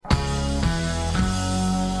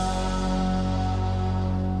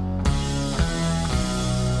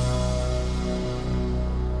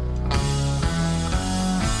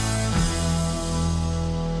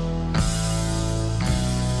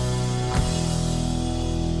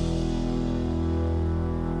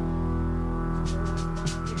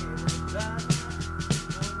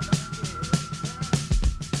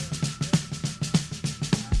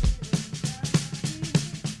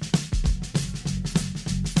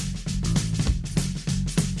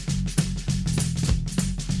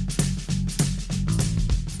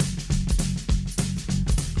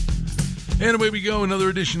And away we go, another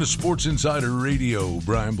edition of Sports Insider Radio.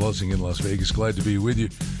 Brian Blessing in Las Vegas, glad to be with you.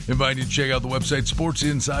 Invite you to check out the website,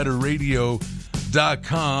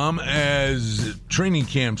 sportsinsiderradio.com, as training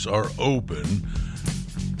camps are open.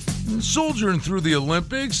 Soldiering through the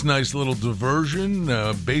Olympics, nice little diversion.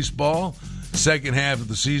 Baseball, second half of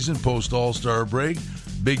the season, post-All-Star break.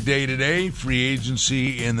 Big day today, free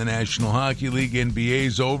agency in the National Hockey League.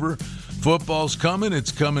 NBA's over. Football's coming,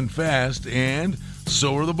 it's coming fast, and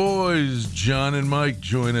so are the boys. John and Mike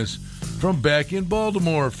join us from back in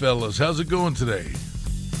Baltimore, fellas. How's it going today?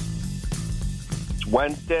 It's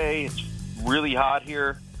Wednesday. It's really hot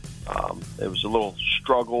here. It was a little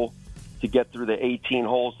struggle to get through the 18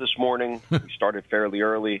 holes this morning. We started fairly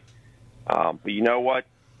early. But you know what?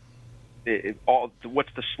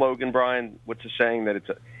 What's the slogan, Brian? What's the saying that it's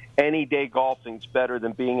any day golfing's better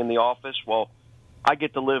than being in the office? Well, I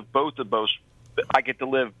get to live both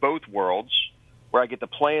worlds, where I get to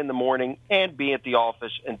play in the morning and be at the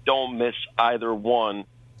office and don't miss either one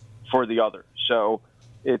for the other. So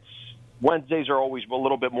Wednesdays are always a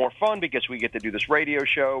little bit more fun because we get to do this radio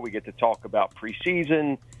show. We get to talk about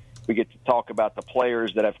preseason. We get to talk about the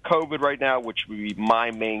players that have COVID right now, which would be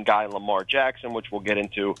my main guy, Lamar Jackson, which we'll get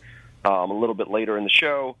into a little bit later in the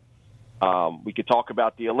show. We could talk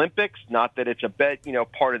about the Olympics. Not that it's a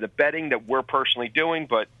part of the betting that we're personally doing,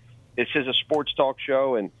 but this is a sports talk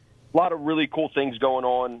show, and a lot of really cool things going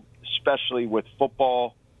on, especially with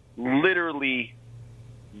football literally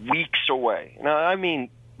weeks away. Now, I mean,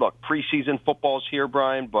 look, preseason football's here,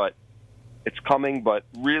 Brian, but it's coming. But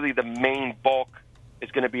really the main bulk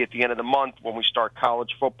is going to be at the end of the month when we start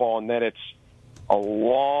college football, and then it's a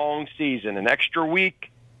long season, an extra week.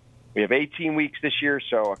 We have 18 weeks this year,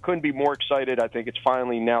 so I couldn't be more excited. I think it's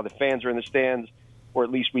finally now the fans are in the stands, or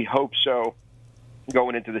at least we hope so,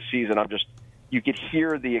 going into the season. You could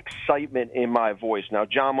hear the excitement in my voice. Now,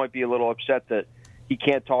 John might be a little upset that he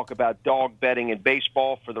can't talk about dog betting and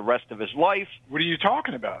baseball for the rest of his life. What are you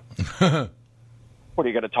talking about? What, are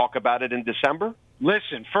you going to talk about it in December?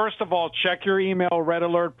 Listen, first of all, check your email, Red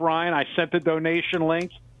Alert Brian. I sent the donation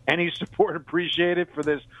link. Any support appreciated for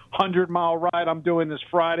this 100-mile ride I'm doing this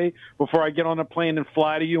Friday before I get on a plane and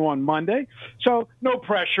fly to you on Monday. So no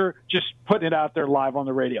pressure, just putting it out there live on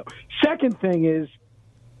the radio. Second thing is,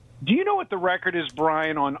 do you know what the record is,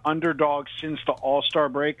 Brian, on underdogs since the All-Star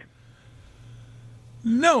break?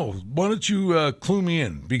 No. Why don't you clue me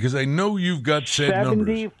in? Because I know you've got said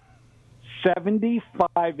numbers.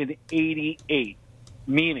 75 and 88,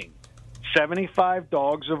 meaning 75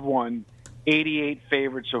 dogs have won, 88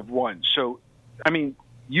 favorites have won. So, I mean,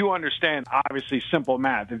 you understand, obviously, simple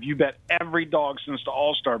math. If you bet every dog since the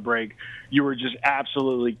All-Star break, you were just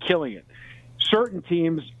absolutely killing it. Certain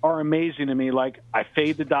teams are amazing to me. Like, I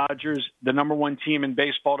fade the Dodgers. The number one team in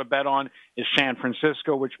baseball to bet on is San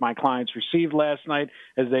Francisco, which my clients received last night,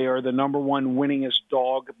 as they are the number one winningest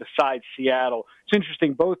dog besides Seattle. It's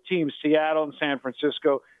interesting. Both teams, Seattle and San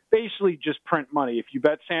Francisco, basically just print money. If you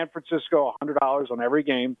bet San Francisco $100 on every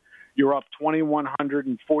game, you're up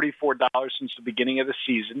 $2,144 since the beginning of the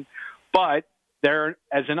season. But they're,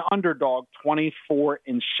 as an underdog,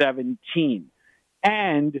 24-17.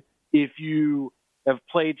 And if you have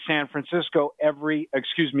played Seattle every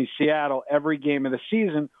game of the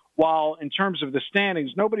season, while in terms of the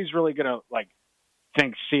standings, nobody's really going to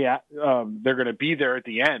think Seattle, they're going to be there at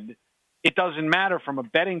the end. It doesn't matter from a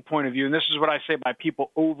betting point of view, and this is what I say by people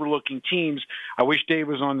overlooking teams. I wish Dave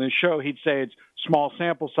was on this show. He'd say it's small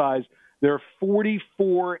sample size. They're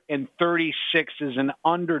 44-36 as an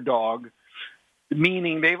underdog,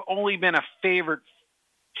 meaning they've only been a favorite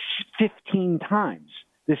 15 times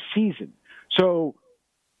this season. So,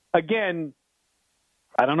 again,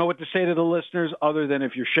 I don't know what to say to the listeners other than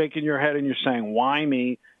if you're shaking your head and you're saying, why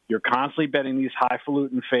me? You're constantly betting these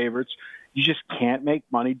highfalutin favorites. You just can't make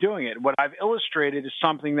money doing it. What I've illustrated is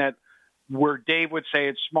something that where Dave would say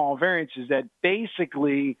it's small variance is that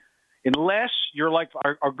basically, unless you're like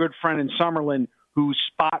our good friend in Summerlin who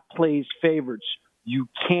spot plays favorites, you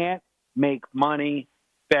can't make money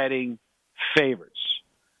betting favorites.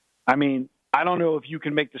 I mean, I don't know if you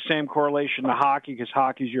can make the same correlation to hockey because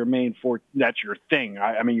hockey's your main that's your thing.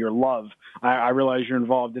 I mean, your love. I realize you're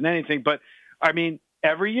involved in anything, but I mean,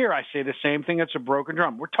 every year I say the same thing. It's a broken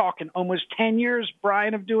drum. We're talking almost 10 years,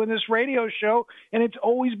 Brian, of doing this radio show, and it's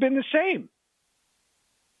always been the same.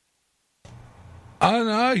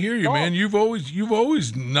 I hear you, man. You've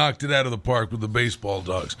always knocked it out of the park with the baseball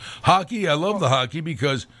dogs. Hockey, I love the hockey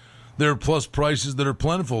because there are plus prices that are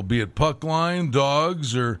plentiful, be it puck line,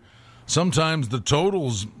 dogs, or sometimes the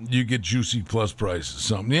totals, you get juicy plus prices.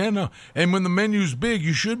 Something, yeah, no. And when the menu's big,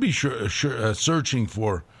 you should be searching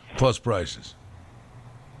for plus prices.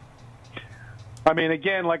 I mean,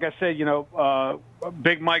 again, like I said,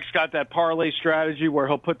 Big Mike's got that parlay strategy where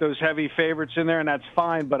he'll put those heavy favorites in there, and that's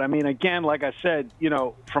fine. But, I mean, again, like I said,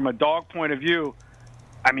 from a dog point of view,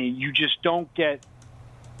 I mean, you just don't get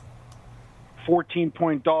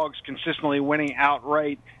 14-point dogs consistently winning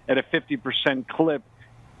outright at a 50% clip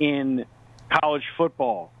in college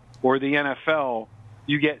football or the NFL.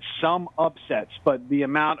 You get some upsets, but the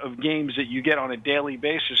amount of games that you get on a daily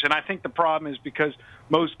basis, and I think the problem is because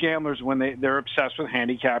most gamblers, when they're obsessed with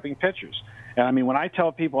handicapping pitchers. And I mean, when I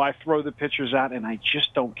tell people I throw the pitchers out and I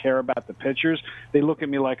just don't care about the pitchers, they look at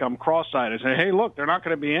me like I'm cross-eyed and say, hey, look, they're not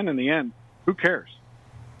going to be in the end. Who cares?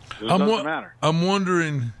 It doesn't matter. I'm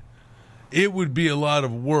wondering, it would be a lot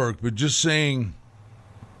of work, but just saying,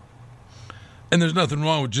 and there's nothing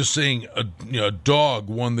wrong with just saying a dog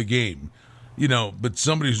won the game, but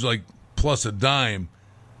somebody who's like plus a dime,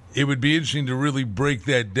 it would be interesting to really break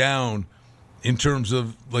that down in terms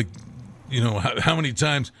of how many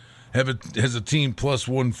times has a team plus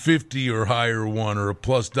 150 or higher won, or a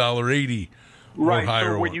plus $1.80 or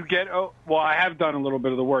higher. So when you get, I have done a little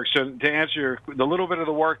bit of the work. So to answer the little bit of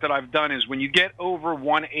the work that I've done is when you get over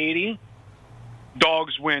 180,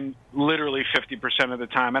 dogs win literally 50% of the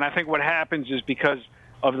time. And I think what happens is because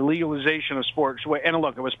of the legalization of sports, and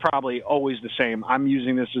look, it was probably always the same. I'm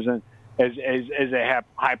using this as a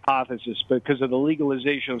hypothesis, because of the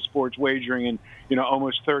legalization of sports wagering in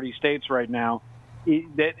almost 30 states right now,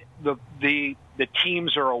 that the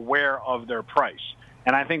teams are aware of their price.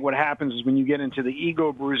 And I think what happens is when you get into the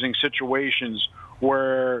ego-bruising situations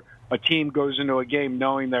where a team goes into a game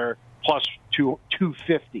knowing they're plus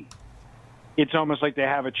 250, it's almost like they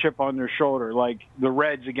have a chip on their shoulder, like the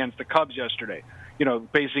Reds against the Cubs yesterday.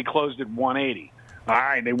 Basically closed at 180. All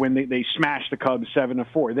right, they win. They smash the Cubs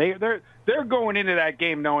 7-4. They're going into that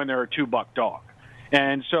game knowing they're a $2 dog,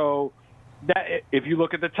 and so that if you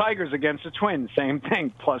look at the Tigers against the Twins, same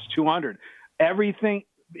thing, plus 200. Everything.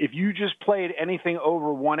 If you just played anything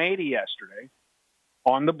over 180 yesterday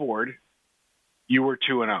on the board, you were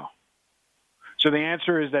 2-0. So the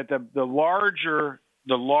answer is that the larger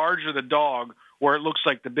the dog, where it looks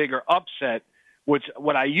like the bigger upset.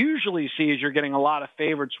 What I usually see is you're getting a lot of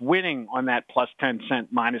favorites winning on that plus 10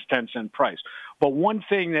 cent, minus 10 cent price. But one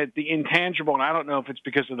thing that the intangible, and I don't know if it's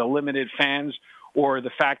because of the limited fans or the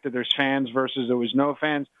fact that there's fans versus there was no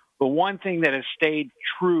fans, but one thing that has stayed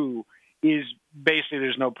true is basically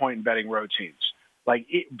there's no point in betting road teams.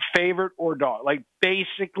 Favorite or dog.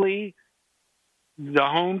 Basically, the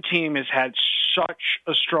home team has had such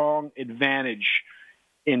a strong advantage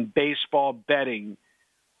in baseball betting.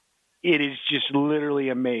 It is just literally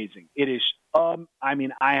amazing. It is, I'm going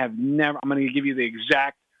to give you the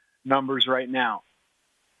exact numbers right now.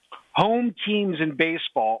 Home teams in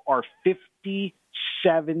baseball are 57%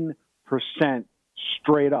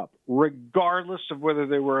 straight up, regardless of whether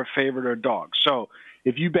they were a favorite or dog. So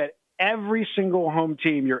if you bet every single home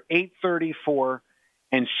team, you're 834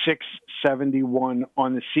 and 671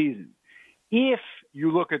 on the season. If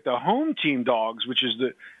you look at the home team dogs, which is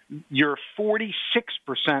you're 46%,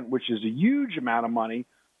 which is a huge amount of money,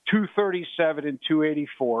 237 and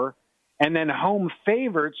 284. And then home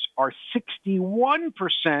favorites are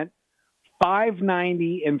 61%,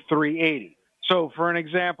 590 and 380. So for an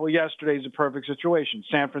example, yesterday's a perfect situation.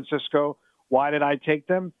 San Francisco, why did I take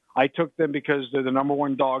them? I took them because they're the number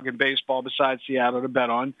one dog in baseball besides Seattle to bet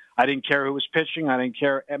on. I didn't care who was pitching. I didn't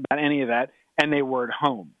care about any of that. And they were at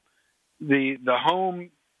home. The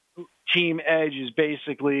home team edge is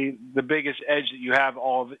basically the biggest edge that you have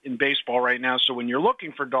in baseball right now. So when you're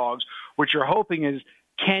looking for dogs, what you're hoping is,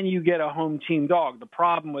 can you get a home team dog? The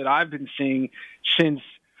problem that I've been seeing since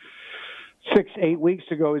 6-8 weeks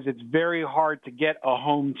ago is it's very hard to get a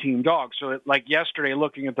home team dog. So like yesterday,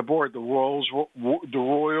 looking at the board, the Royals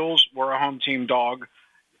were a home team dog.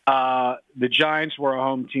 The Giants were a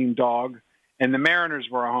home team dog. And the Mariners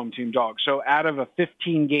were a home team dog. So out of a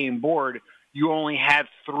 15-game board, you only had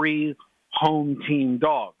 3 home team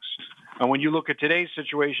dogs. And when you look at today's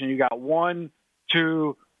situation, you got 1,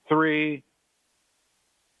 2, 3,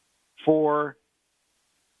 4.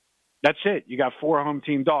 That's it. You got 4 home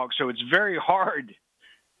team dogs. So it's very hard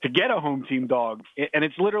to get a home team dog. And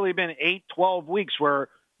it's literally been 8-12 weeks where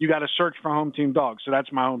you got to search for home team dogs. So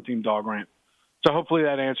that's my home team dog rant. So hopefully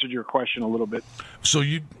that answered your question a little bit. So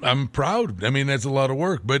I'm proud. I mean, that's a lot of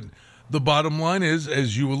work. But the bottom line is,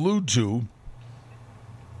 as you allude to,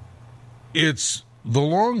 it's the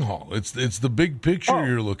long haul. It's the big picture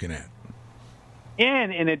you're looking at.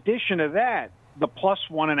 And in addition to that, the plus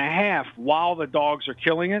 1.5, while the dogs are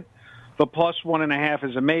killing it, the plus 1.5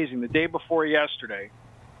 is amazing. The day before yesterday,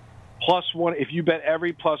 plus 1, if you bet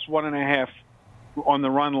every plus 1.5 on the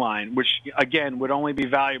run line, which again would only be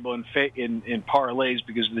valuable in parlays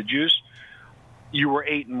because of the juice, you were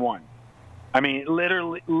 8-1. I mean,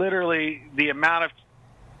 literally the amount of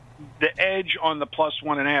the edge on the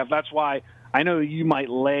 +1.5. That's why I know you might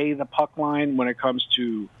lay the puck line when it comes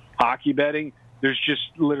to hockey betting. There's just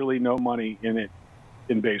literally no money in it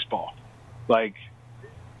in baseball. Like,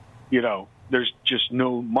 there's just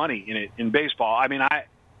no money in it in baseball. I mean,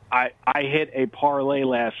 I hit a parlay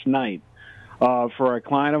last night for a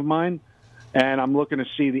client of mine, and I'm looking to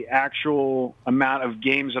see the actual amount of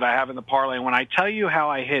games that I have in the parlay. And when I tell you how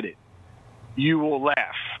I hit it, you will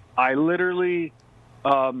laugh. I literally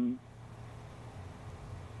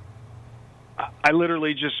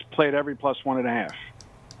just played every +1.5.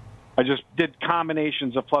 I just did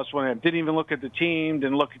combinations of +1.5. Didn't even look at the team.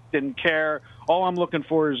 Didn't care. All I'm looking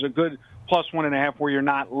for is a good +1.5 where you're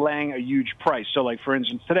not laying a huge price. So, like for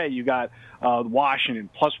instance, today you got Washington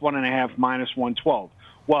 +1.5 -112.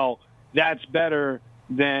 Well, that's better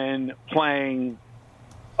than playing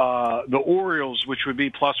the Orioles, which would be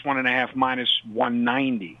 +1.5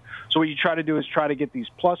 -190. So what you try to do is try to get these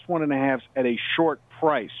 +1.5s at a short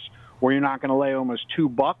price where you're not going to lay almost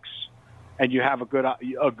 $2 and you have a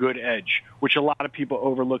good edge, which a lot of people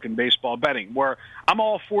overlook in baseball betting. Where I'm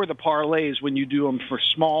all for the parlays when you do them for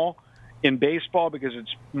small in baseball because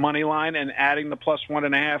it's money line and adding the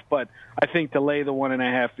 +1.5, but I think to lay the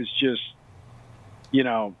 1.5 is just,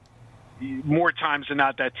 more times than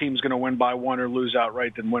not that team's going to win by 1 or lose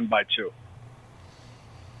outright than win by 2.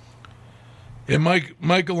 And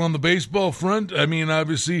Michael, on the baseball front, I mean,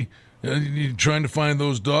 obviously, you're trying to find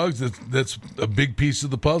those dogs. That's a big piece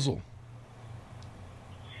of the puzzle.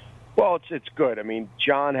 Well, it's good. I mean,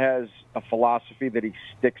 John has a philosophy that he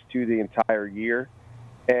sticks to the entire year,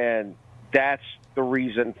 and that's the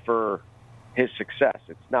reason for his success.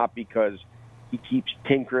 It's not because he keeps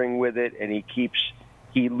tinkering with it and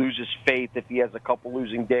he loses faith if he has a couple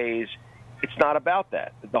losing days. It's not about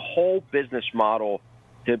that. The whole business model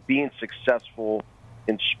to being successful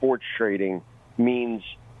in sports trading means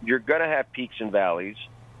you're going to have peaks and valleys.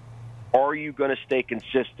 Are you going to stay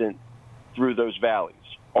consistent through those valleys?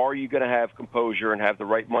 Are you going to have composure and have the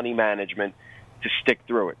right money management to stick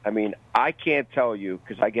through it? I mean, I can't tell you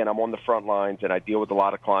because, again, I'm on the front lines and I deal with a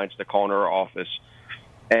lot of clients that call in our office,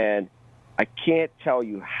 and I can't tell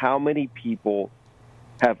you how many people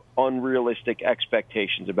have unrealistic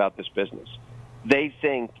expectations about this business. They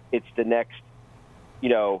think it's the next,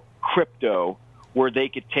 crypto where they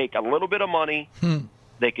could take a little bit of money,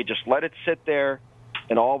 they could just let it sit there,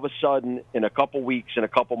 and all of a sudden, in a couple weeks, in a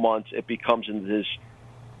couple months, it becomes into this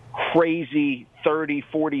crazy 30,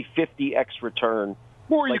 40, 50x return.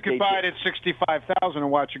 Or you could buy it at 65,000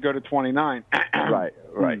 and watch it go to 29. Right.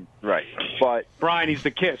 But Brian needs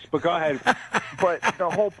the kiss. But go ahead. But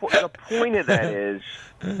the point of that is,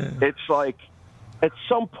 it's like at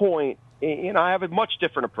some point, I have a much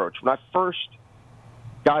different approach. When I first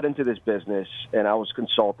got into this business and I was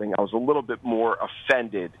consulting, I was a little bit more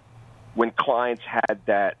offended when clients had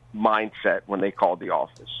that mindset when they called the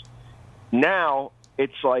office. Now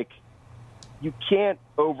it's like you can't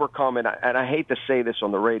overcome it. And I hate to say this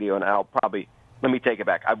on the radio, and let me take it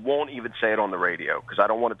back. I won't even say it on the radio because I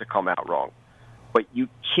don't want it to come out wrong. But you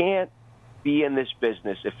can't be in this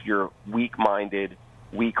business if you're weak-minded,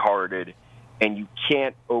 weak-hearted, and you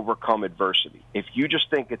can't overcome adversity. If you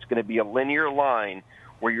just think it's going to be a linear line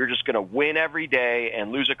where you're just going to win every day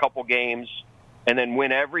and lose a couple games and then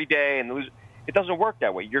win every day and lose, it doesn't work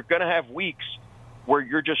that way. You're going to have weeks where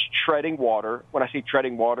you're just treading water. When I say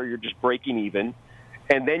treading water, you're just breaking even.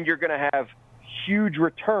 And then you're going to have huge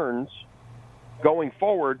returns going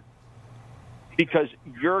forward because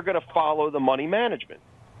you're going to follow the money management.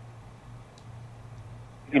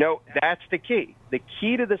 That's the key. The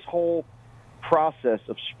key to this whole process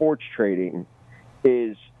of sports trading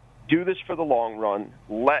is do this for the long run.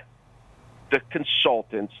 Let the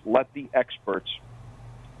consultants, let the experts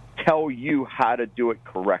tell you how to do it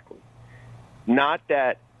correctly. Not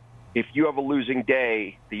that if you have a losing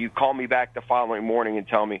day, that you call me back the following morning and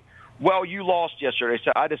tell me, well, you lost yesterday,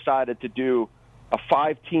 so I decided to do a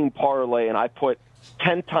 5-team parlay and I put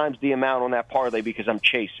 10 times the amount on that parlay because I'm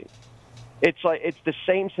chasing. It's like it's the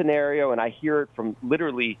same scenario, and I hear it from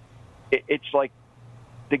literally. It's like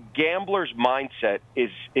the gambler's mindset is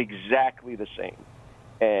exactly the same.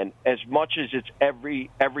 And as much as it's every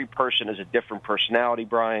person is a different personality,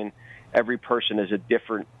 Brian, every person is a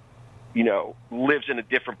different, lives in a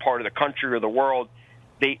different part of the country or the world,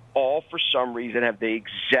 they all, for some reason, have the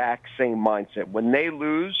exact same mindset. When they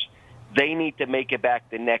lose, they need to make it back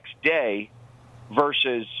the next day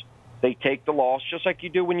versus they take the loss, just like you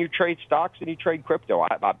do when you trade stocks and you trade crypto.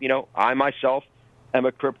 I myself am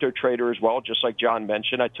a crypto trader as well. Just like John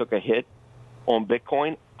mentioned, I took a hit on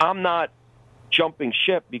Bitcoin. I'm not jumping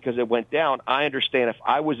ship because it went down. I understand if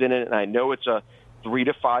I was in it and I know it's a 3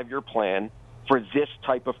 to 5 year plan for this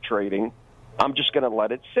type of trading, I'm just going to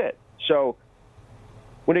let it sit. So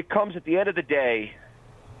when it comes at the end of the day,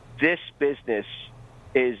 this business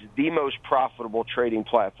is the most profitable trading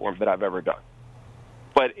platform that I've ever done.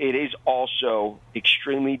 But it is also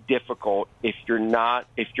extremely difficult if you're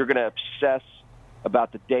going to obsess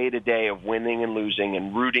about the day-to-day of winning and losing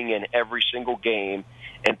and rooting in every single game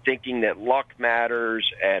and thinking that luck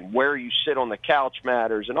matters and where you sit on the couch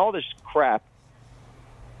matters and all this crap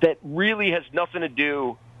that really has nothing to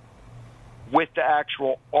do with the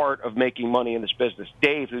actual art of making money in this business.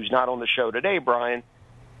 Dave, who's not on the show today, Brian,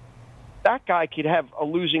 that guy could have a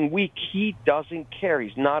losing week. He doesn't care.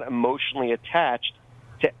 He's not emotionally attached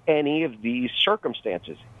to any of these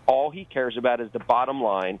circumstances. All he cares about is the bottom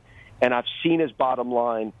line, and I've seen his bottom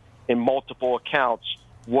line in multiple accounts,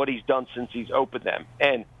 what he's done since he's opened them.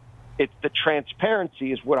 And it's the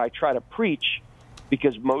transparency is what I try to preach,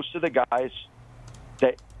 because most of the guys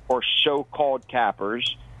that are so-called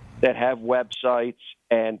cappers that have websites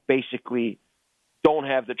and basically don't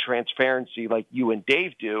have the transparency like you and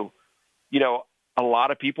Dave do, you know, a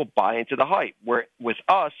lot of people buy into the hype. Where with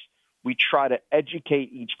us, we try to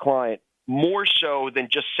educate each client more so than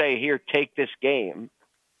just say, here, take this game.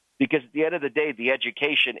 Because at the end of the day, the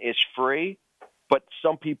education is free, but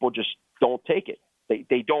some people just don't take it.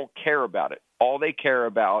 They don't care about it. All they care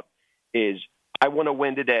about is, I want to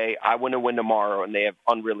win today, I want to win tomorrow, and they have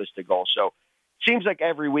unrealistic goals. So it seems like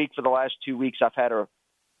every week for the last 2 weeks I've had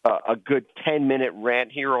a good 10-minute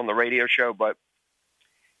rant here on the radio show, but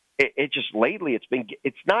it just lately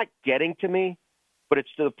it's not getting to me, but it's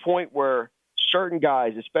to the point where certain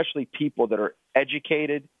guys, especially people that are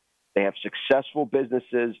educated, they have successful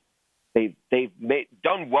businesses, they've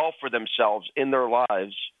done well for themselves in their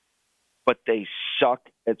lives, but they suck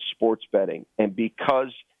at sports betting. And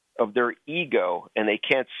because of their ego, and they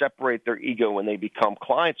can't separate their ego when they become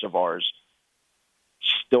clients of ours,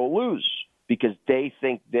 still lose because they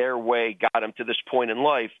think their way got them to this point in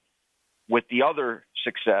life with the other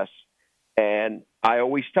success. And I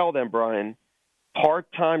always tell them, Brian,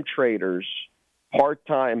 part-time traders,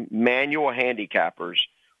 part-time manual handicappers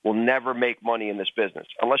will never make money in this business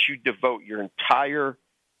unless you devote your entire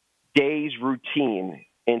day's routine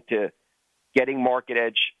into getting market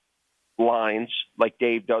edge lines like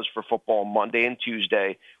Dave does for football Monday and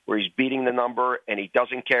Tuesday, where he's beating the number and he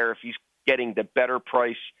doesn't care if he's getting the better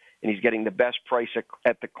price and he's getting the best price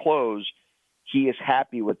at the close. He is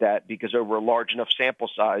happy with that because over a large enough sample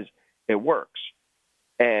size, it works.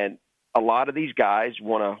 And a lot of these guys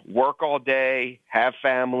want to work all day, have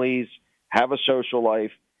families, have a social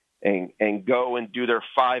life, and go and do their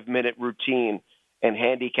 5-minute routine and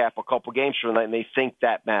handicap a couple games for them, and they think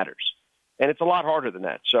that matters. And it's a lot harder than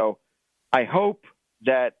that. So I hope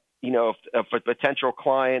that, you know, if a potential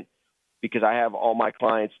client, because I have all my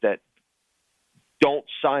clients that don't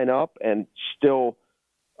sign up and still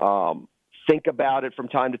think about it from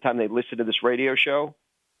time to time, they listen to this radio show,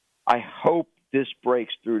 I hope this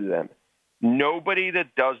breaks through to them. Nobody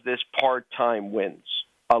that does this part-time wins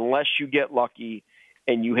unless you get lucky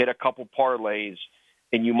and you hit a couple parlays,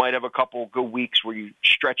 and you might have a couple good weeks where you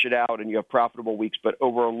stretch it out and you have profitable weeks, but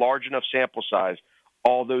over a large enough sample size,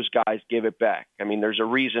 all those guys give it back. I mean, there's a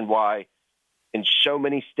reason why in so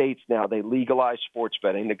many states now they legalize sports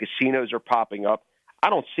betting. The casinos are popping up. I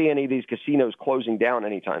don't see any of these casinos closing down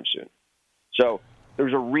anytime soon. So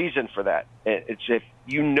there's a reason for that. It's if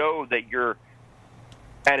you know that you're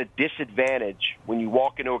at a disadvantage when you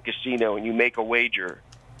walk into a casino and you make a wager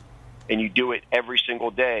and you do it every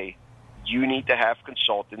single day, you need to have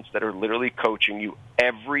consultants that are literally coaching you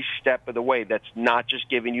every step of the way. That's not just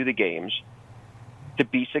giving you the games to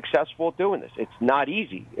be successful at doing this. It's not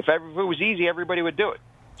easy. If it was easy, everybody would do it.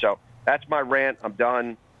 So that's my rant. I'm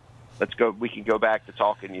done. Let's go. We can go back to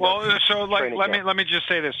talking. Let me just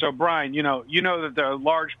say this. So, Brian, you know that the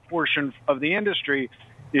large portion of the industry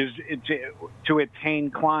is to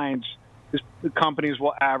attain clients. The companies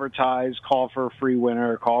will advertise, call for a free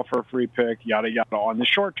winner, call for a free pick, yada yada, on the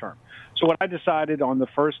short term. So, what I decided on the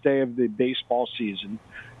first day of the baseball season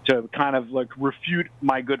to kind of like refute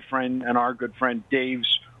my good friend and our good friend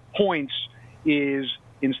Dave's points is,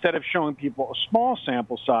 instead of showing people a small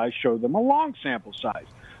sample size, show them a long sample size.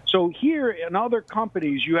 So here in other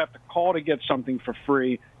companies, you have to call to get something for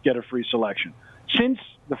free, get a free selection. Since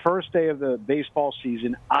the first day of the baseball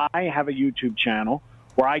season, I have a YouTube channel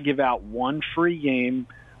where I give out one free game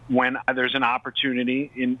when there's an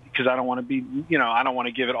opportunity, because I don't want to be, I don't want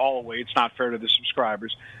to give it all away. It's not fair to the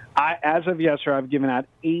subscribers. As of yesterday, I've given out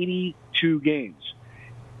 82 games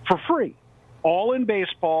for free, all in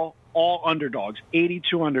baseball, all underdogs,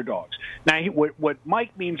 82 underdogs. Now, what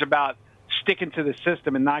Mike means about sticking to the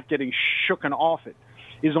system and not getting shooken off it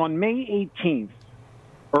is on May 18th,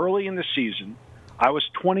 early in the season, I was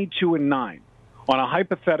 22-9 on a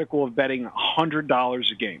hypothetical of betting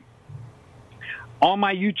 $100 a game. On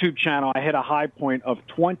my YouTube channel, I hit a high point of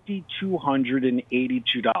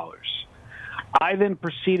 $2,282. I then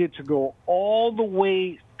proceeded to go all the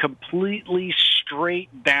way completely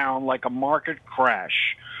straight down like a market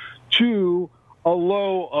crash to a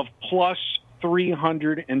low of plus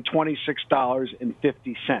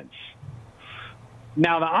 $326.50.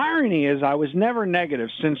 Now, the irony is I was never negative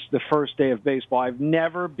since the first day of baseball. I've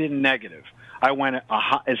never been negative. I went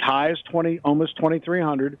as high as almost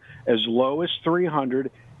 2,300, as low as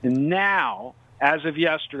 300, and now, as of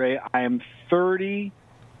yesterday, I am 30.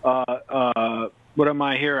 What am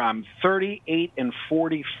I here? I'm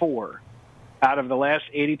 38-44 out of the last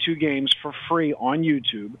 82 games for free on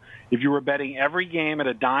YouTube. If you were betting every game at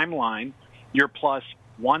a dime line, you're plus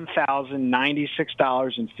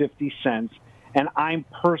 $1,096.50, and I'm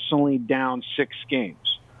personally down 6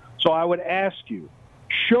 games. So I would ask you,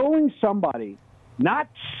 showing somebody, not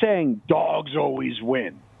saying dogs always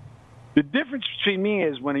win. The difference between me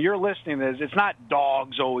is when you're listening to this, it's not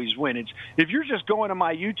dogs always win. It's if you're just going to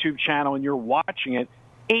my YouTube channel and you're watching it,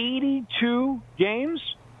 82 games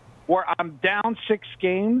where I'm down 6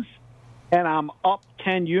 games and I'm up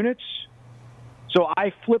 10 units. So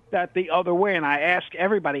I flip that the other way, and I ask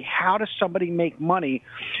everybody, how does somebody make money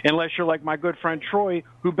unless you're like my good friend Troy,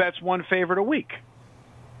 who bets one favorite a week?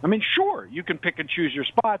 I mean, sure, you can pick and choose your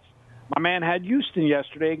spots. My man had Houston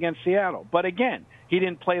yesterday against Seattle. But again, he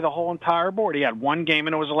didn't play the whole entire board. He had one game,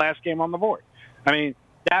 and it was the last game on the board. I mean,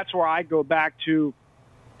 that's where I go back to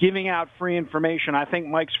giving out free information. I think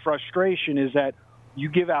Mike's frustration is that you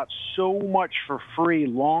give out so much for free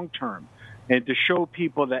long-term, and to show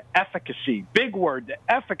people the efficacy, big word, the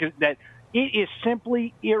efficacy, that it is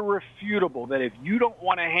simply irrefutable that if you don't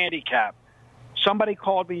want to handicap, somebody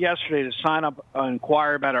called me yesterday to sign up and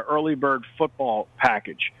inquire about an early bird football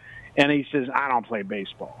package. And he says, I don't play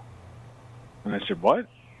baseball. And I said, what?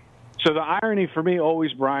 So the irony for me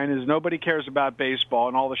always, Brian, is nobody cares about baseball,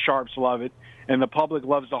 and all the sharps love it, and the public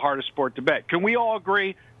loves the hardest sport to bet. Can we all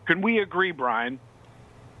agree? Can we agree, Brian,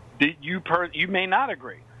 that you may not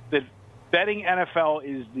agree, that betting NFL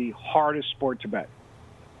is the hardest sport to bet?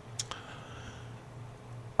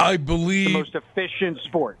 I believe the most efficient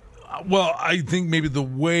sport. Well, I think maybe the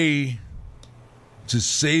way to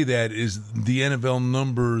say that is the NFL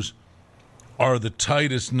numbers are the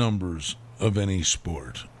tightest numbers of any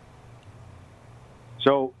sport.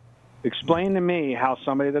 So explain to me how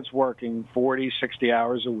somebody that's working 40, 60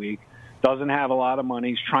 hours a week, doesn't have a lot of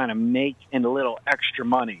money, he's trying to make a little extra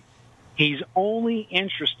money. He's only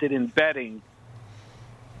interested in betting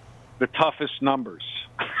the toughest numbers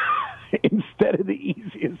instead of the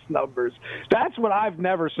easiest numbers. That's what I've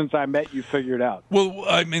never, since I met you, figured out. Well,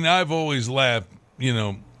 I mean, I've always laughed,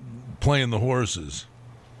 playing the horses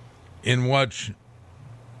and watch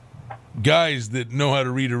guys that know how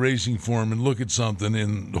to read a racing form and look at something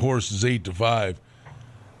and the horse is 8-5.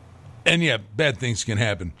 And yeah, bad things can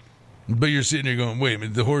happen. But you're sitting there going, wait a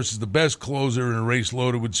minute, the horse is the best closer in a race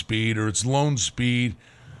loaded with speed, or it's lone speed,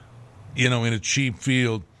 in a cheap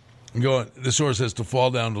field. And going, this horse has to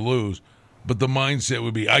fall down to lose. But the mindset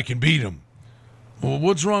would be, I can beat him. Well,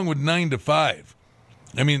 what's wrong with 9-5?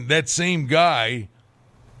 I mean, that same guy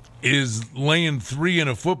is laying 3 in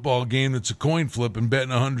a football game that's a coin flip and betting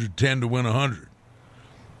 110 to win 100.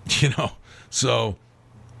 So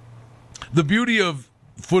the beauty of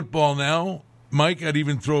football now, Mike, I'd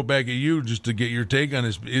even throw it back at you just to get your take on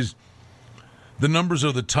this, is the numbers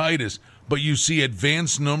are the tightest, but you see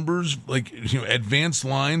advanced numbers, like advanced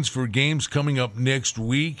lines for games coming up next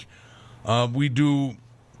week. We do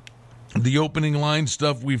the opening line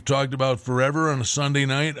stuff we've talked about forever on a Sunday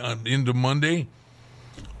night into Monday.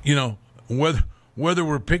 Whether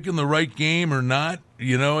we're picking the right game or not,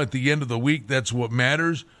 at the end of the week, that's what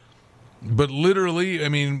matters. But literally, I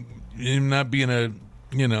mean, not being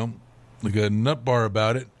like a nut bar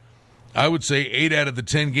about it, I would say 8 out of the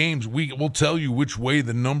 10 games, we'll tell you which way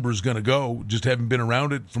the number's going to go. Just haven't been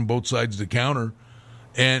around it from both sides of the counter,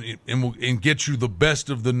 and get you the best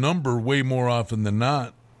of the number way more often than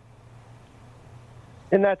not.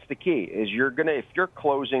 And that's the key, is if you're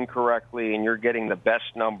closing correctly and you're getting the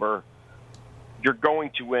best number, you're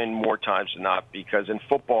going to win more times than not, because in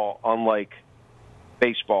football, unlike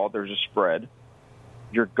baseball, there's a spread.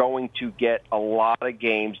 You're going to get a lot of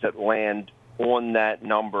games that land on that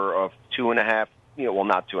number of 2.5,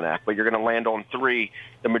 not 2.5, but you're going to land on 3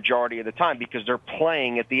 the majority of the time because they're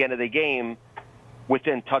playing at the end of the game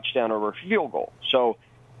within touchdown or a field goal. So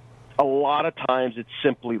a lot of times it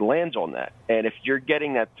simply lands on that. And if you're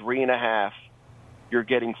getting that 3.5, you're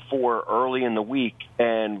getting 4 early in the week,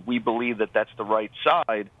 and we believe that that's the right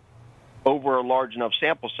side over a large enough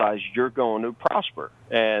sample size, you're going to prosper.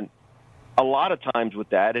 And a lot of times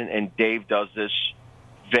with that, and Dave does this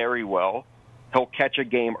very well, he'll catch a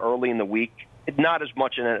game early in the week. Not as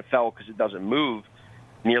much in NFL because it doesn't move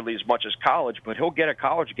nearly as much as college, but he'll get a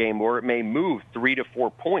college game where it may move 3 to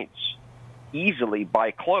 4 points easily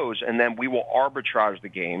by close, and then we will arbitrage the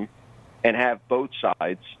game and have both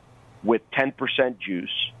sides with 10%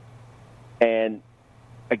 juice. And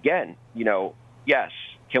again, yes,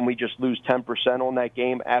 can we just lose 10% on that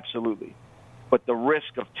game? Absolutely. But the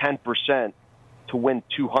risk of 10% to win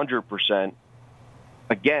 200%,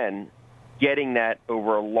 again, getting that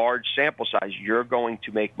over a large sample size, you're going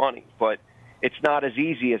to make money. But it's not as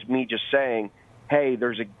easy as me just saying, hey,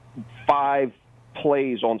 there's 5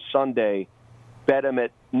 plays on Sunday, bet them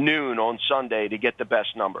at noon on Sunday to get the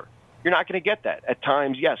best number. You're not going to get that. At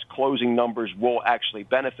times, yes, closing numbers will actually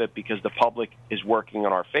benefit because the public is working in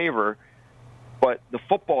our favor, but the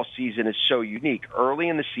football season is so unique. Early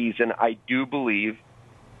in the season, I do believe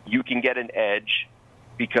you can get an edge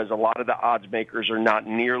because a lot of the odds makers are not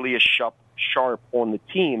nearly as sharp on the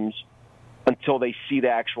teams until they see the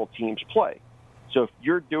actual teams play. So if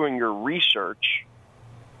you're doing your research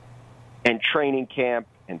and training camp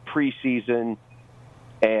and preseason,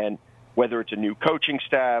 and whether it's a new coaching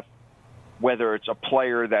staff, whether it's a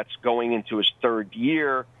player that's going into his 3rd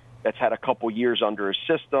year, that's had a couple years under his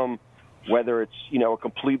system, whether it's, a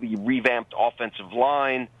completely revamped offensive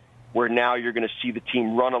line where now you're going to see the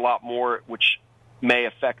team run a lot more, which may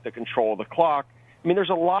affect the control of the clock. I mean, there's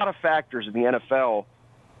a lot of factors in the NFL,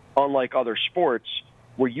 unlike other sports,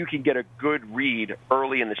 where you can get a good read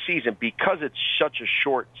early in the season because it's such a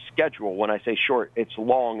short schedule. When I say short, it's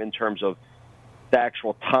long in terms of the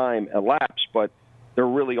actual time elapsed, but they're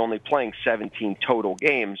really only playing 17 total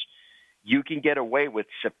games. You can get away with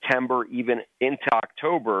September, even into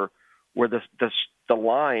October, where the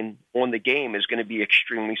line on the game is going to be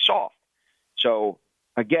extremely soft. So,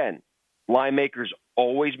 again, line makers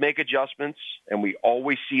always make adjustments, and we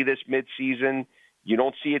always see this midseason. You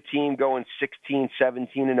don't see a team going 16,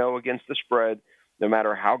 17-0 against the spread, no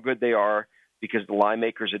matter how good they are, because the line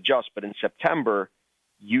makers adjust. But in September,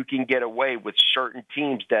 you can get away with certain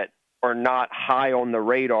teams that are not high on the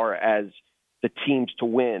radar as the teams to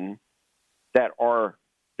win,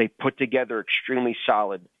 they put together extremely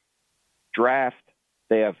solid draft.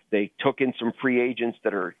 They took in some free agents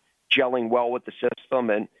that are gelling well with the system.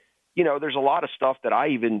 And, there's a lot of stuff that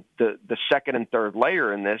the second and third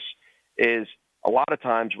layer in this is a lot of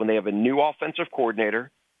times when they have a new offensive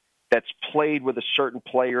coordinator that's played with a certain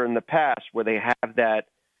player in the past where they have that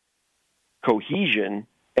cohesion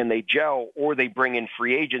and they gel, or they bring in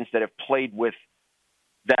free agents that have played with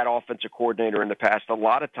that offensive coordinator in the past, a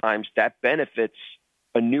lot of times that benefits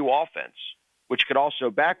a new offense, which could also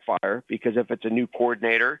backfire because if it's a new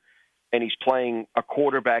coordinator and a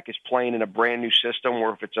quarterback is playing in a brand new system,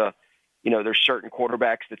 or if it's there's certain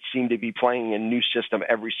quarterbacks that seem to be playing in a new system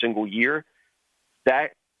every single year,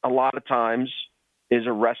 that a lot of times is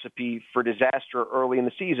a recipe for disaster early in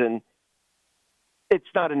the season. It's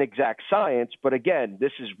not an exact science, but again,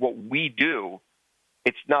 this is what we do.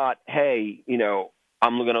 It's not, hey,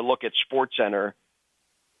 I'm going to look at SportsCenter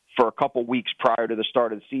for a couple weeks prior to the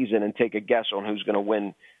start of the season and take a guess on who's going to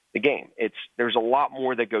win the game. There's a lot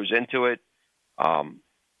more that goes into it.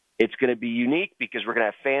 It's going to be unique because we're going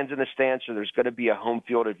to have fans in the stands, so there's going to be a home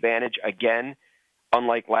field advantage. Again,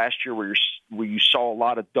 unlike last year where you saw a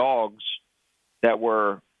lot of dogs that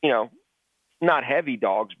were, not heavy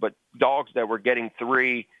dogs, but dogs that were getting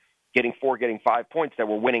 3, getting 4, getting 5 points that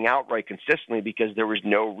were winning outright consistently because there was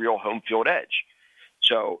no real home field edge.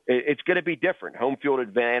 So it's going to be different. Home field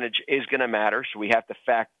advantage is going to matter, so we have to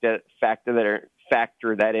factor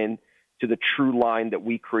that in to the true line that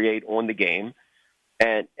we create on the game.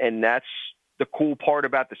 And that's the cool part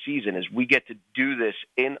about the season is we get to do this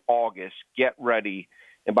in August, get ready,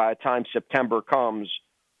 and by the time September comes,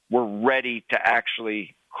 we're ready to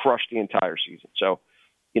actually crush the entire season. So,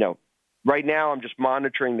 right now I'm just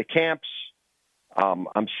monitoring the camps.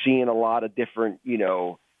 I'm seeing a lot of different,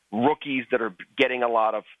 rookies that are getting a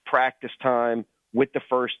lot of practice time with the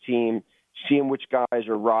first team, seeing which guys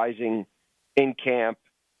are rising in camp.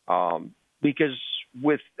 Because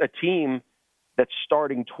with a team that's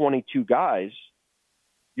starting 22 guys,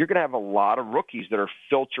 you're going to have a lot of rookies that are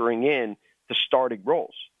filtering in to starting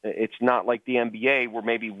roles. It's not like the NBA where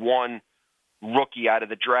maybe 1 rookie out of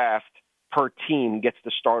the draft per team gets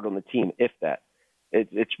to start on the team, if that.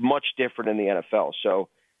 It's much different in the NFL. So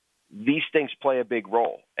these things play a big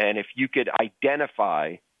role. And if you could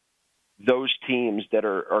identify those teams that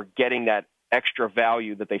are getting that extra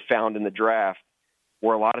value that they found in the draft,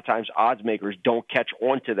 where a lot of times odds makers don't catch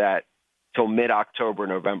on to that till mid-October,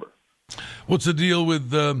 November. What's the deal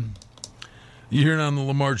with you hearing on the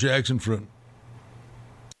Lamar Jackson front?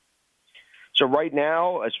 So right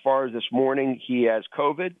now, as far as this morning, he has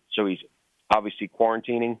COVID, so he's obviously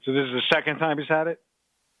quarantining. So this is the second time he's had it?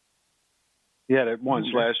 He had it once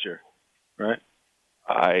last year, right?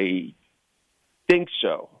 I think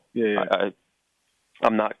so. Yeah.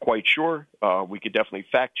 I'm not quite sure. We could definitely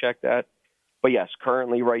fact check that. But yes,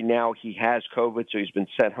 currently right now he has COVID, so he's been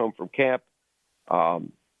sent home from camp. Our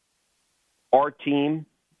team,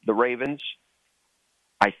 the Ravens,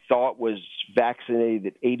 I thought was vaccinated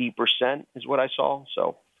at 80% is what I saw.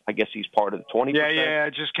 So I guess he's part of the 20%. Yeah,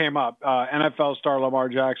 it just came up. NFL star Lamar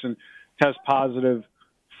Jackson test positive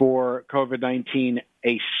for COVID-19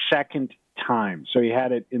 a second time. So he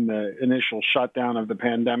had it in the initial shutdown of the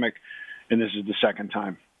pandemic, and this is the second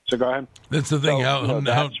time. So go ahead. That's the thing,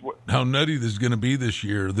 how nutty this is going to be this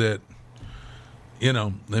year that,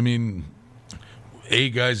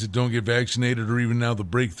 guys that don't get vaccinated or even now the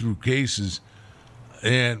breakthrough cases,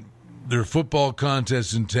 and there are football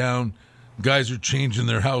contests in town, guys are changing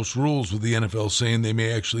their house rules with the NFL saying they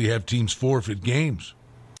may actually have teams forfeit games.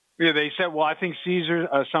 Yeah, they said, I think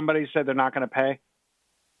Caesar, somebody said they're not going to pay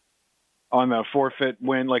on the forfeit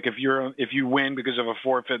win. Like if you win because of a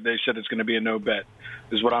forfeit, they said it's going to be a no bet,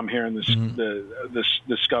 is what I'm hearing the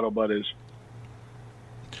scuttlebutt is.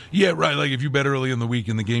 Yeah, right. Like if you bet early in the week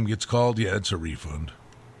and the game gets called, yeah, it's a refund.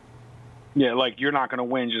 Yeah, like you're not going to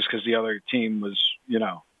win just because the other team was,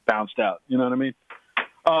 bounced out. You know what I mean?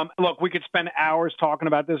 Look, we could spend hours talking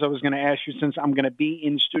about this. I was going to ask you, since I'm going to be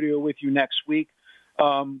in studio with you next week,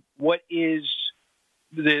 I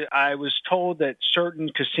was told that certain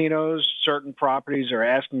casinos, certain properties are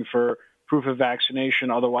asking for proof of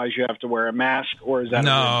vaccination. Otherwise, you have to wear a mask. Or is that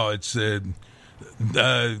no? It's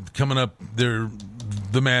coming up.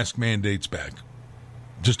 The mask mandate's back.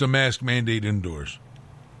 Just a mask mandate indoors.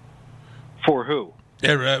 For who?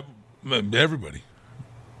 Everybody.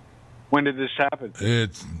 When did this happen?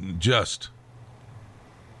 It's just.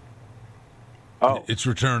 Oh, it's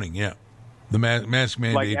returning. Yeah. The mask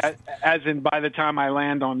mandate. Like, as in by the time I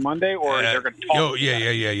land on Monday, or they're going to talk? Oh,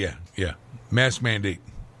 yeah. Mask mandate,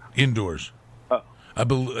 indoors. Oh. I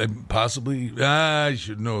believe possibly. I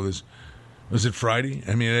should know this. Was it Friday?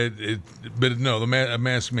 I mean, but no, the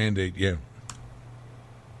mask mandate. Yeah.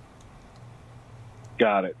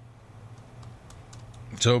 Got it.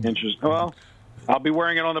 So interesting. Well, I'll be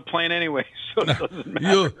wearing it on the plane anyway, so it doesn't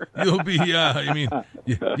matter. You'll be.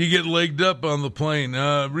 You get legged up on the plane.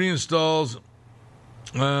 Reinstalls.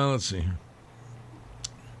 Let's see.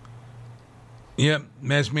 Yep,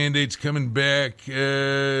 mask mandate's coming back.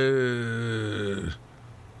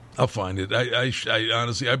 I'll find it. I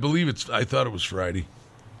honestly, I believe I thought it was Friday.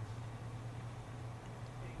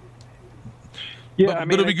 Yeah,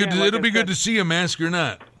 but it'll be good. It'll be good to see a mask or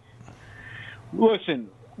not. Listen,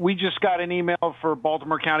 we just got an email for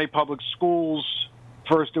Baltimore County Public Schools.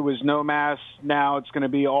 First, it was no mask. Now it's going to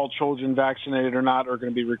be all children, vaccinated or not, are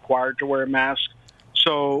going to be required to wear a mask.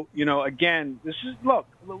 So, again, look,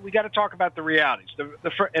 we got to talk about the realities.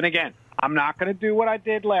 And again, I'm not going to do what I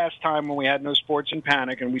did last time when we had no sports and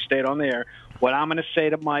panic and we stayed on the air. What I'm going to say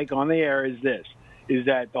to Mike on the air is this, is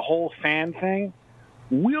that the whole fan thing,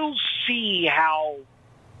 we'll see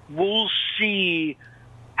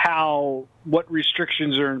what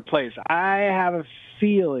restrictions are in place. I have a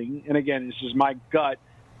feeling, and again, this is my gut,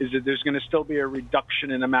 is that there's going to still be a reduction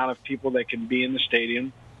in the amount of people that can be in the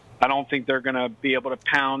stadium. I don't think they're going to be able to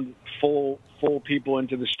pound full people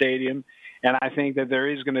into the stadium. And I think that there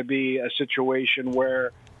is going to be a situation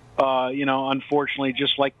where, unfortunately,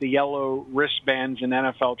 just like the yellow wristbands in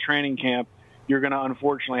NFL training camp, you're going to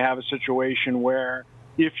unfortunately have a situation where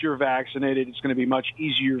if you're vaccinated, it's going to be much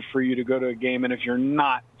easier for you to go to a game. And if you're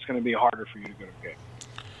not, it's going to be harder for you to go to a game.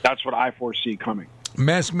 That's what I foresee coming.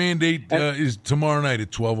 Mask mandate is tomorrow night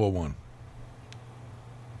at 12:01.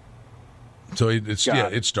 So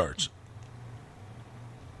it starts.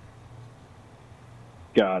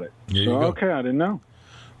 Got it. Okay, I didn't know.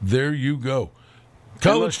 There you go.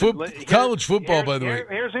 College football, by the way.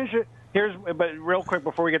 But real quick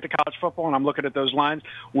before we get to college football, and I'm looking at those lines.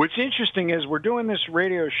 What's interesting is we're doing this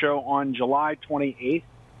radio show on July 28th,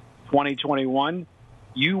 2021.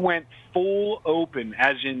 You went full open,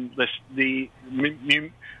 as in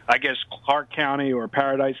I guess Clark County or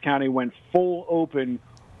Paradise County went full open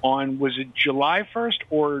on, was it July 1st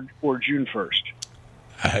or June 1st?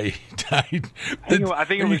 I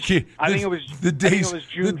think it was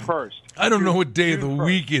June 1st. I don't know what day of the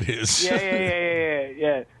week it is.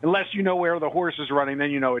 Yeah. Unless you know where the horse is running,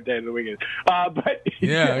 then you know what day of the week it is. But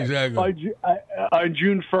exactly. On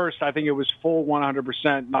June 1st, I think it was full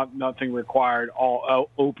 100%, nothing required, all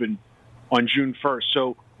open on June 1st.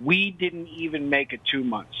 So we didn't even make it 2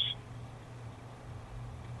 months.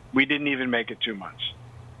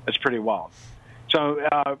 That's pretty wild. So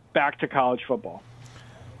back to college football.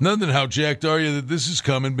 Nothing. How jacked are you that this is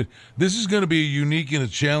coming? But this is going to be a unique and a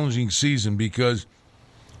challenging season because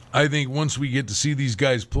I think once we get to see these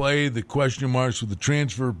guys play, the question marks with the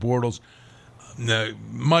transfer portals. Now,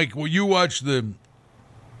 Mike, will you watch the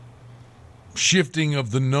shifting of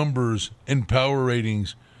the numbers and power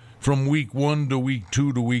ratings from week 1 to week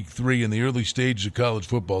 2 to week 3 in the early stages of college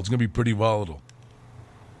football? It's going to be pretty volatile.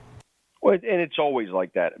 Well, and it's always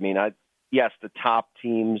like that. I mean, yes, the top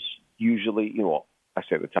teams usually, I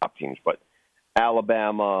say the top teams, but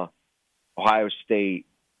Alabama, Ohio State,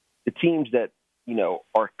 the teams that,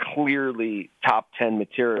 are clearly top 10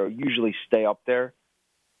 material usually stay up there.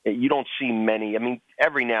 You don't see many. I mean,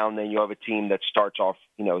 every now and then you have a team that starts off,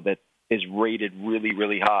 that is rated really,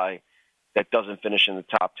 really high that doesn't finish in the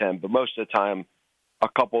top 10. But most of the time, a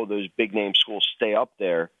couple of those big name schools stay up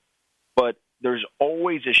there. But there's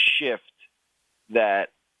always a shift that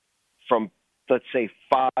from, let's say,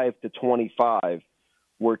 5 to 25,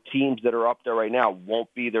 where teams that are up there right now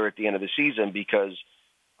won't be there at the end of the season because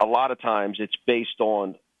a lot of times it's based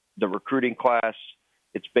on the recruiting class,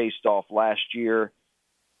 it's based off last year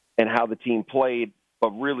and how the team played. But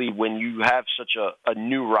really, when you have such a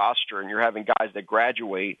new roster and you're having guys that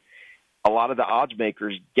graduate, a lot of the odds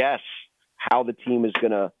makers guess how the team is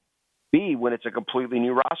going to be when it's a completely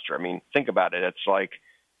new roster. I mean, think about it. It's like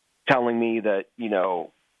telling me that,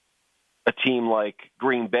 a team like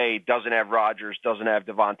Green Bay doesn't have Rodgers, doesn't have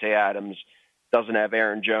Devontae Adams, doesn't have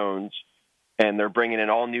Aaron Jones, and they're bringing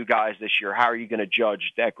in all new guys this year. How are you going to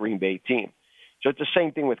judge that Green Bay team? So it's the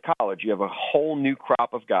same thing with college. You have a whole new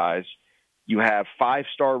crop of guys. You have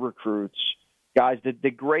 5-star recruits, guys that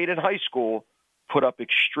did great in high school, put up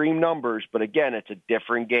extreme numbers, but again, it's a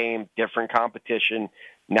different game, different competition.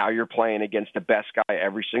 Now you're playing against the best guy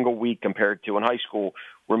every single week compared to in high school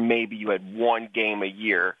where maybe you had one game a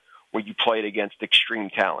year where you played against extreme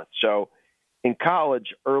talent. So in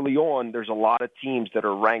college, early on, there's a lot of teams that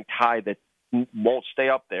are ranked high that won't stay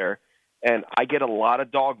up there. And I get a lot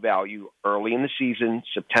of dog value early in the season,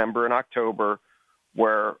 September and October,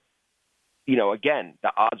 where, again,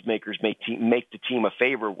 the odds makers make the team a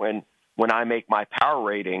favor. When I make my power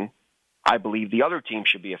rating, I believe the other team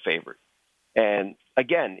should be a favorite. And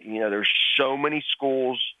again, there's so many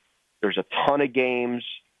schools. There's a ton of games.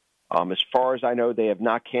 As far as I know, they have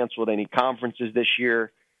not canceled any conferences this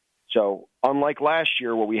year. So unlike last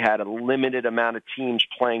year where we had a limited amount of teams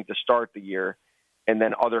playing to start the year, and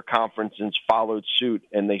then other conferences followed suit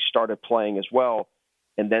and they started playing as well.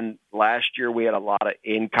 And then last year we had a lot of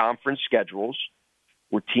in-conference schedules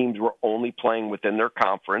where teams were only playing within their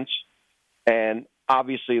conference. And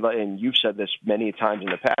obviously, and you've said this many times in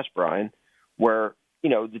the past, Brian, where,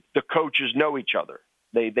 the coaches know each other.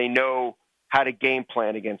 They know how to game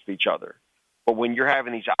plan against each other. But when you're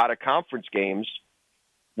having these out-of-conference games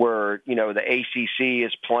where, the ACC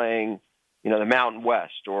is playing, the Mountain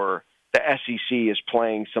West, or the SEC is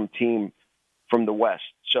playing some team from the West.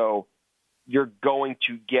 So you're going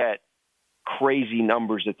to get crazy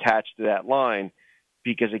numbers attached to that line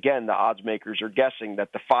because, again, the odds makers are guessing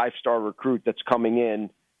that the 5-star recruit that's coming in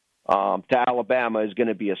to Alabama is going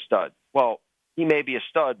to be a stud. Well, he may be a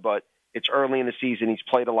stud, but it's early in the season. He's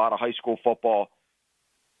played a lot of high school football.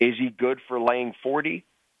 Is he good for laying 40?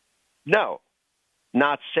 No.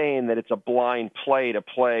 Not saying that it's a blind play to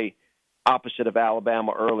play opposite of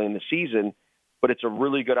Alabama early in the season, but it's a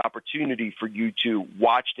really good opportunity for you to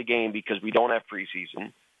watch the game because we don't have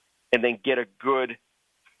preseason and then get a good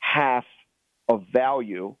half of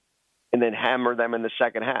value and then hammer them in the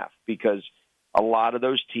second half because a lot of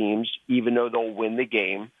those teams, even though they'll win the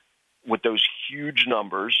game with those huge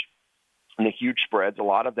numbers and the huge spreads, a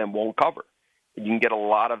lot of them won't cover. And you can get a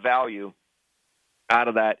lot of value out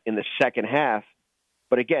of that in the second half.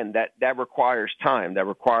 But again, that requires time. That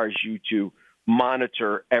requires you to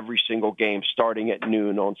monitor every single game starting at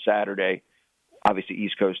noon on Saturday, obviously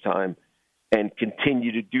East Coast time, and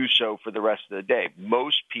continue to do so for the rest of the day.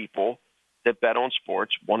 Most people that bet on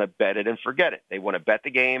sports want to bet it and forget it. They want to bet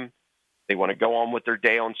the game. They want to go on with their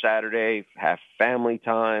day on Saturday, have family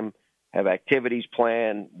time, have activities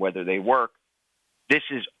planned, whether they work. This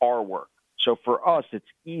is our work. So for us, it's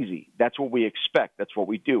easy. That's what we expect. That's what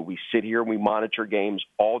we do. We sit here and we monitor games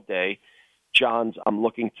all day. I'm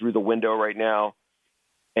looking through the window right now,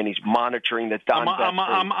 and he's monitoring the Don.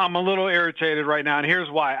 I'm a little irritated right now, and here's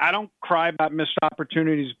why. I don't cry about missed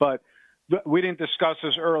opportunities, but we didn't discuss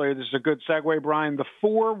this earlier. This is a good segue, Brian. The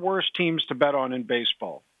 4 worst teams to bet on in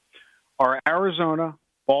baseball are Arizona,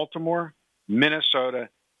 Baltimore, Minnesota,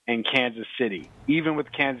 and Kansas City, even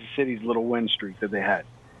with Kansas City's little win streak that they had.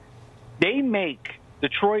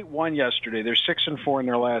 Detroit won yesterday. They're 6-4 in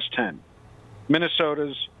their last 10.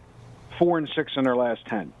 Minnesota's 4-6 in their last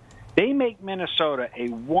 10. They make Minnesota a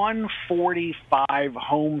 145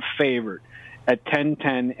 home favorite at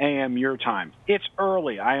 10:10 a.m. your time. It's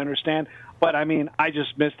early, I understand, but I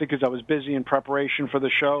just missed it because I was busy in preparation for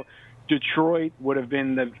the show. Detroit would have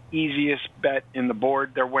been the easiest bet in the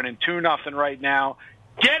board. They're winning 2-0 right now.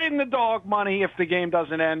 Get in the dog money if the game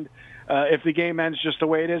doesn't end. If the game ends just the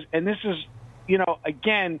way it is. And this is,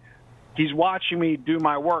 again, he's watching me do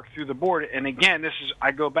my work through the board. And again,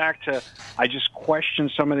 I go back to, I just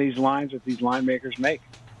question some of these lines that these line makers make.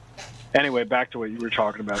 Anyway, back to what you were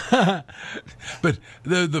talking about. But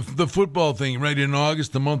the football thing, right, in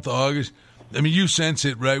August, the month of August, you sense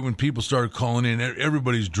it, right, when people start calling in.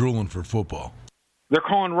 Everybody's drooling for football. They're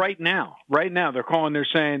calling right now. Right now, they're calling. They're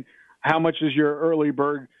saying, how much is your early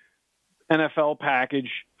bird NFL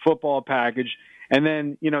package, football package? And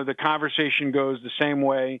then, the conversation goes the same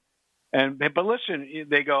way. But listen,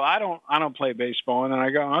 they go, I don't play baseball. And then I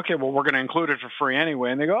go, okay, well, we're going to include it for free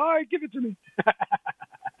anyway. And they go, all right, give it to me.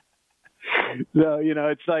 So,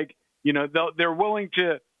 it's like, they're willing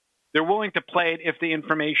to play it if the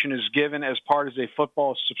information is given as part of a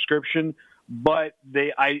football subscription. But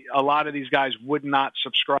a lot of these guys would not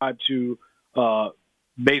subscribe to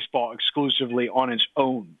baseball exclusively on its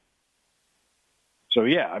own. So,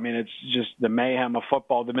 yeah, it's just the mayhem of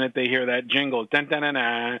football. The minute they hear that jingle,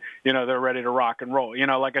 they're ready to rock and roll.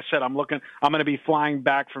 Like I said, I'm going to be flying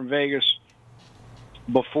back from Vegas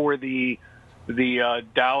before the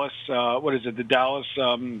Dallas, the Dallas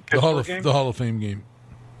Pittsburgh game? The Hall of Fame game.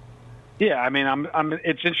 Yeah,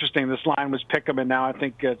 it's interesting. This line was pick 'em, and now I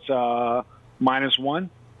think it's -1.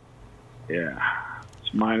 Yeah.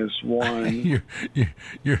 -1.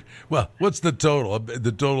 you're well. What's the total?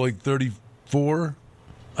 The total like 34.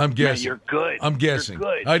 I'm guessing. Yeah, you're good. I'm guessing.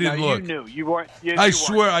 You're good. I didn't look. You knew. You weren't. I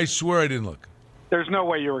swear I didn't look. There's no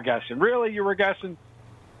way you were guessing. Really, you were guessing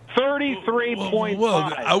 33.5.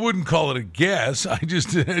 Well, I wouldn't call it a guess. I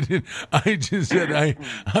just said I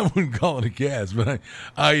wouldn't call it a guess, but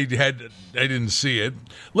I didn't see it.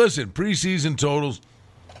 Listen, preseason totals.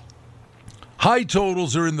 High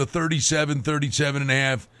totals are in the 37 and a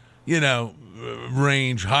half,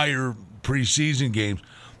 range, higher preseason games.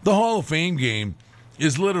 The Hall of Fame game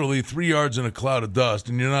is literally 3 yards in a cloud of dust,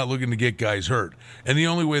 and you're not looking to get guys hurt. And the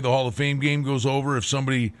only way the Hall of Fame game goes over if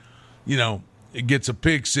somebody, it gets a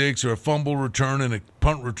pick six or a fumble return and a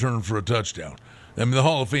punt return for a touchdown. The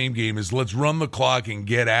Hall of Fame game is let's run the clock and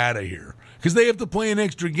get out of here because they have to play an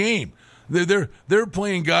extra game. They're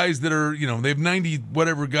playing guys that are, they have 90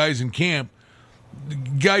 whatever guys in camp.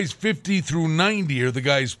 Guys 50 through 90 are the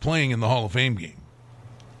guys playing in the Hall of Fame game.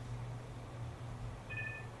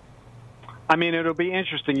 It'll be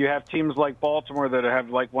interesting. You have teams like Baltimore that have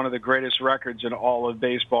like one of the greatest records in all of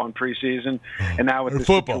baseball in preseason, and now with the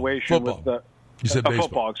situation with the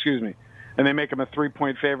football, excuse me, and they make them a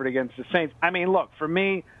 3-point favorite against the Saints. Look, for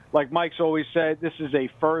me, like Mike's always said, this is a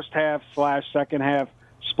first half / second half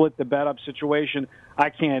split the bet up situation. I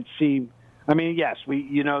can't see. Yes,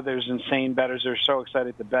 there's insane bettors. They're so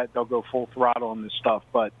excited to bet they'll go full throttle on this stuff.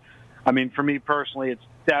 But for me personally, it's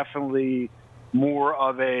definitely more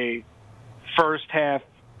of a first half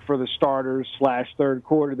for the starters / third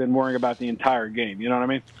quarter than worrying about the entire game. You know what I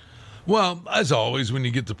mean? Well, as always, when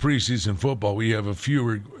you get to preseason football, we have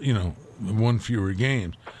one fewer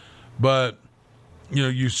games. But,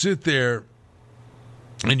 you sit there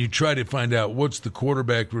and you try to find out what's the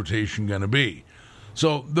quarterback rotation going to be.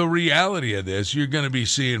 So the reality of this, you're going to be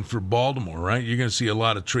seeing for Baltimore, right? You're going to see a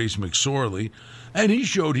lot of Trace McSorley, and he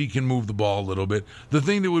showed he can move the ball a little bit. The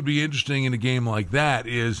thing that would be interesting in a game like that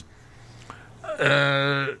is,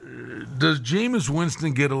 does Jameis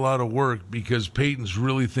Winston get a lot of work because Peyton's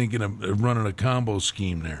really thinking of running a combo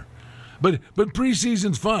scheme there? But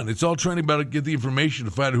preseason's fun. It's all trying to get the information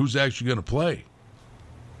to find out who's actually going to play.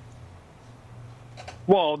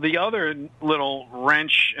 Well, the other little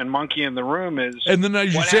wrench and monkey in the room is, and then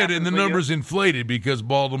as you said, and the numbers inflated because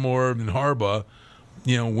Baltimore and Harbaugh,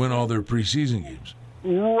 win all their preseason games.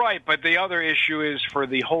 Right, but the other issue is for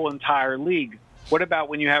the whole entire league. What about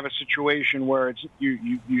when you have a situation where it's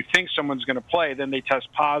you think someone's going to play, then they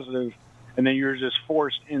test positive, and then you're just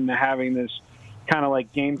forced into having this kind of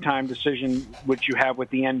like game time decision, which you have with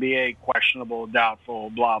the NBA, questionable, doubtful,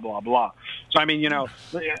 blah, blah, blah. So, I mean,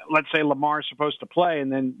 let's say Lamar's supposed to play,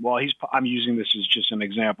 and then, I'm using this as just an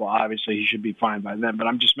example. Obviously, he should be fine by then, but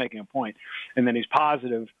I'm just making a point. And then he's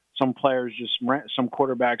positive. Some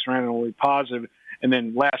quarterbacks randomly positive, and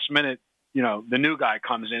then last minute, the new guy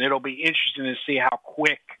comes in. It'll be interesting to see how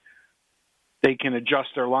quick they can adjust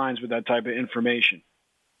their lines with that type of information.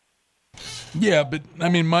 Yeah, but I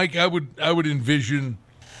mean, Mike, I would envision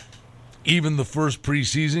even the first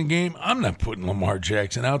preseason game. I'm not putting Lamar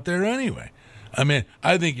Jackson out there anyway. I mean,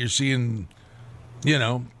 I think you're seeing,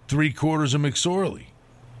 3/4 of McSorley,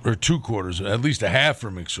 or 2/4, at least a half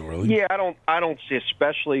for McSorley. Yeah, I don't see,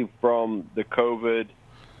 especially from the COVID.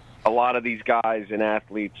 A lot of these guys and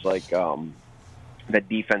athletes, like the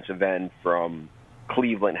defensive end from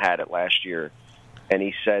Cleveland, had it last year, and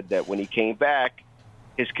he said that when he came back,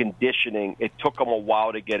 his conditioning, it took him a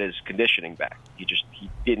while to get his conditioning back. He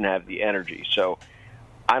didn't have the energy. So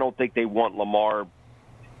I don't think they want Lamar.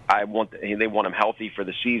 They want him healthy for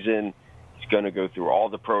the season. He's going to go through all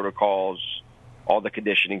the protocols, all the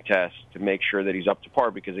conditioning tests to make sure that he's up to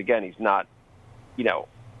par, because, again, he's not,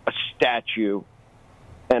 a statue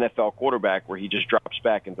NFL quarterback where he just drops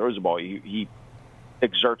back and throws the ball. He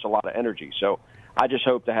exerts a lot of energy. So I just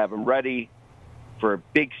hope to have him ready for a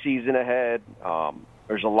big season ahead.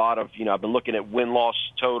 There's a lot of, I've been looking at win-loss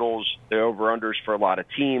totals, the over-unders for a lot of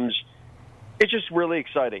teams. It's just really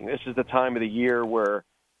exciting. This is the time of the year where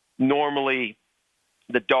normally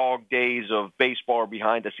the dog days of baseball are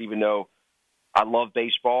behind us, even though I love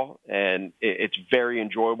baseball, and it's very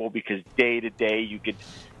enjoyable because day to day you could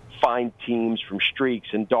find teams from streaks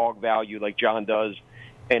and dog value like John does,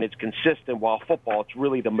 and it's consistent, while football, it's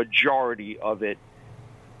really the majority of it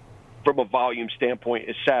from a volume standpoint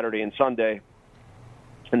is Saturday and Sunday.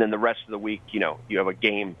 And then the rest of the week, you have a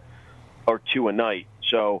game or two a night.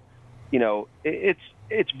 So,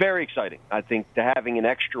 it's very exciting. I think to having an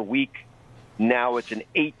extra week, now it's an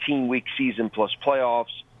 18-week season plus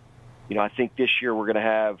playoffs. I think this year we're going to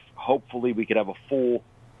have, hopefully we could have a full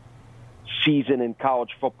season in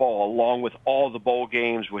college football along with all the bowl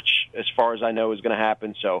games, which as far as I know is going to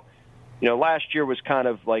happen. So, last year was kind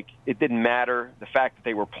of like it didn't matter. The fact that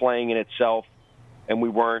they were playing in itself and we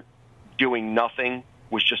weren't doing nothing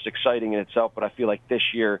was just exciting in itself. But I feel like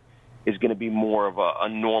this year is going to be more of a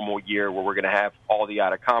normal year where we're going to have all the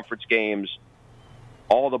out-of-conference games,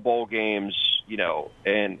 all the bowl games,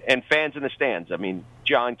 and fans in the stands. I mean,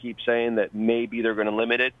 John keeps saying that maybe they're going to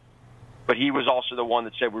limit it, but he was also the one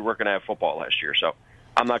that said we weren't going to have football last year. So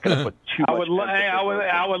I'm not going to put too much. I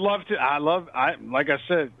would love to. Like I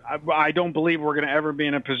said, I don't believe we're going to ever be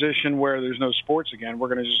in a position where there's no sports again. We're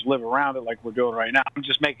going to just live around it like we're doing right now. I'm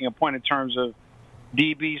just making a point in terms of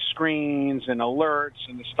DB screens and alerts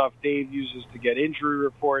and the stuff Dave uses to get injury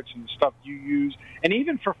reports and the stuff you use. And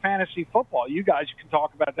even for fantasy football, you guys can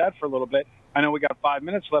talk about that for a little bit. I know we got 5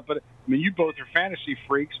 minutes left, but you both are fantasy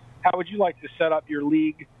freaks. How would you like to set up your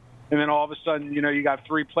league? And then all of a sudden, you got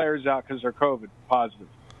 3 players out because they're COVID positive.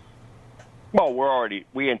 Well,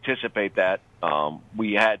 we anticipate that.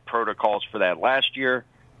 We had protocols for that last year.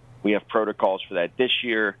 We have protocols for that this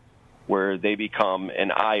year, where they become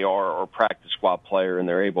an IR or practice squad player, and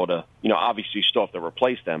they're able to, obviously you still have to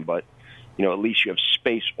replace them, but, at least you have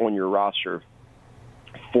space on your roster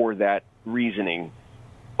for that reasoning.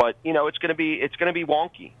 But, it's going to be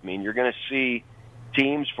wonky. I mean, you're going to see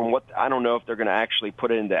teams from what, I don't know if they're going to actually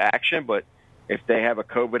put it into action, but if they have a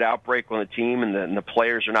COVID outbreak on the team and the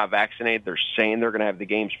players are not vaccinated, they're saying they're going to have the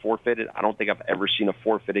games forfeited. I don't think I've ever seen a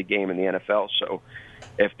forfeited game in the NFL. So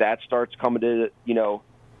if that starts coming to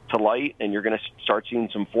light and you're going to start seeing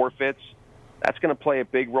some forfeits, that's going to play a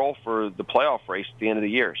big role for the playoff race at the end of the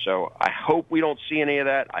year. So I hope we don't see any of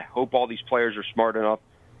that. I hope all these players are smart enough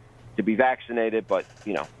to be vaccinated, but,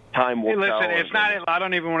 time will tell. Listen, it's not. I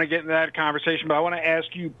don't even want to get into that conversation, but I want to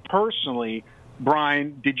ask you personally,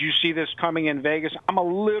 Brian, did you see this coming in Vegas? I'm a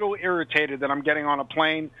little irritated that I'm getting on a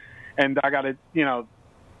plane and I got to,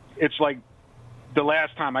 it's like the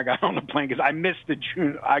last time I got on the plane because I missed the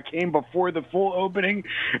June. I came before the full opening,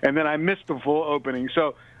 and then I missed the full opening.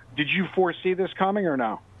 So did you foresee this coming or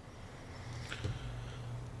no?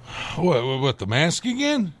 What, the mask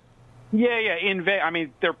again? Yeah. In Vegas, I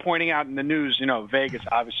mean, they're pointing out in the news, Vegas,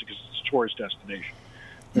 obviously, because it's a tourist destination.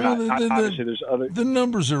 Obviously, there's other. The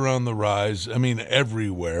numbers are on the rise. I mean,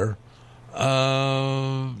 everywhere.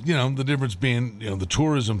 The difference being, the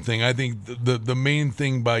tourism thing. I think the main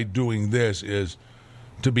thing by doing this is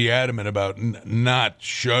to be adamant about not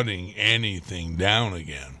shutting anything down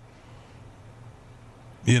again.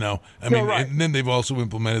 You know, I mean, right. and then they've also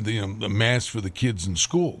implemented the mask for the kids in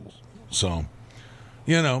schools. So,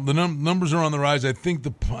 you know, the numbers are on the rise. I think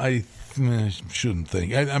I shouldn't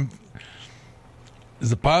think. Is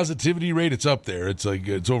the positivity rate? It's up there. It's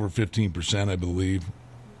over 15%, I believe.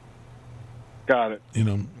 Got it. You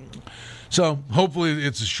know, so hopefully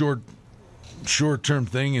it's a short-term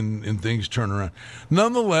thing and things turn around.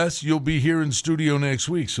 Nonetheless, you'll be here in studio next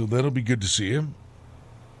week, so that'll be good to see you.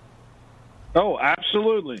 Oh,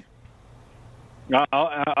 absolutely.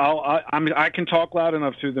 I can talk loud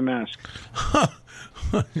enough through the mask.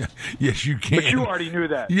 Yes, you can. But you already knew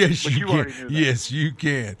that. Yes, but you can. already knew that. Yes, you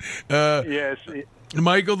can. Yes.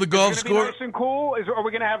 Michael, the golf Is it score. gonna be nice and cool? Are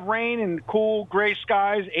we going to have rain and cool gray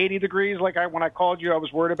skies, 80 degrees? Like when I called you, I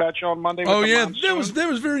was worried about you on Monday. With Oh the yeah, monsoon. that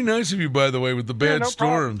was very nice of you, by the way, with the bad no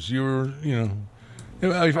storms. You were,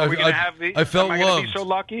 I felt Am I loved. going to be so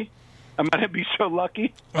lucky? Am I going to be so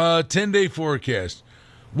lucky? 10-day forecast.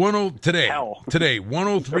 Today, Hell.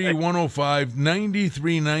 103, 105,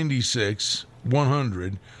 93, 96,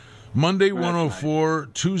 100. Monday 104,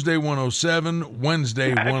 Tuesday 107,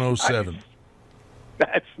 Wednesday 107.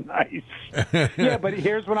 That's nice. Yeah, but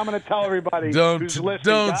here's what I'm going to tell everybody who's listening.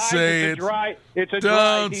 Don't Guys, say it's it. It's a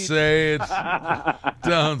dry Don't heat. say it.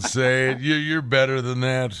 Don't say it. You're better than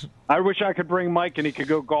that. I wish I could bring Mike and he could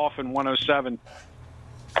go golf in 107.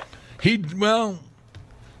 He'd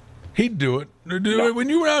do it. When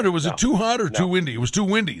you were out, was it too hot or too windy? It was too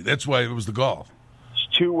windy. That's why it was the golf.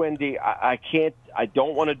 It's too windy. I can't. I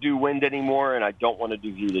don't want to do wind anymore, and I don't want to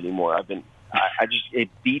do heat anymore. It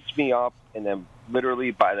beats me up, and then literally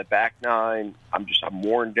by the back nine, I'm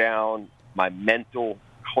worn down. My mental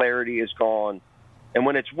clarity is gone. And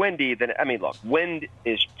when it's windy, then look, wind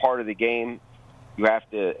is part of the game. You have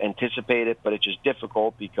to anticipate it, but it's just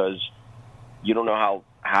difficult because you don't know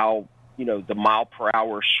how the mile per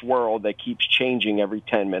hour swirl that keeps changing every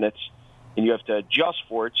 10 minutes, and you have to adjust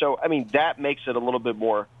for it. So, that makes it a little bit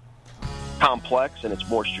more complex and it's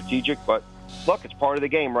more strategic. But look, it's part of the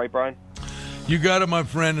game, right, Brian? You got it, my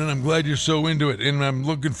friend, and I'm glad you're so into it. And I'm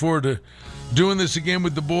looking forward to doing this again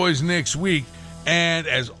with the boys next week. And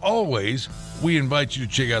as always, we invite you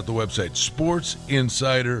to check out the website,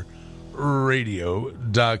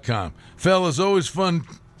 sportsinsiderradio.com. Fellas, always fun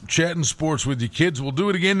chatting sports with you kids. We'll do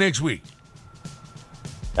it again next week.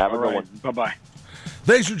 Have a good one. Bye-bye.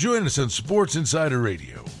 Thanks for joining us on Sports Insider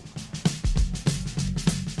Radio.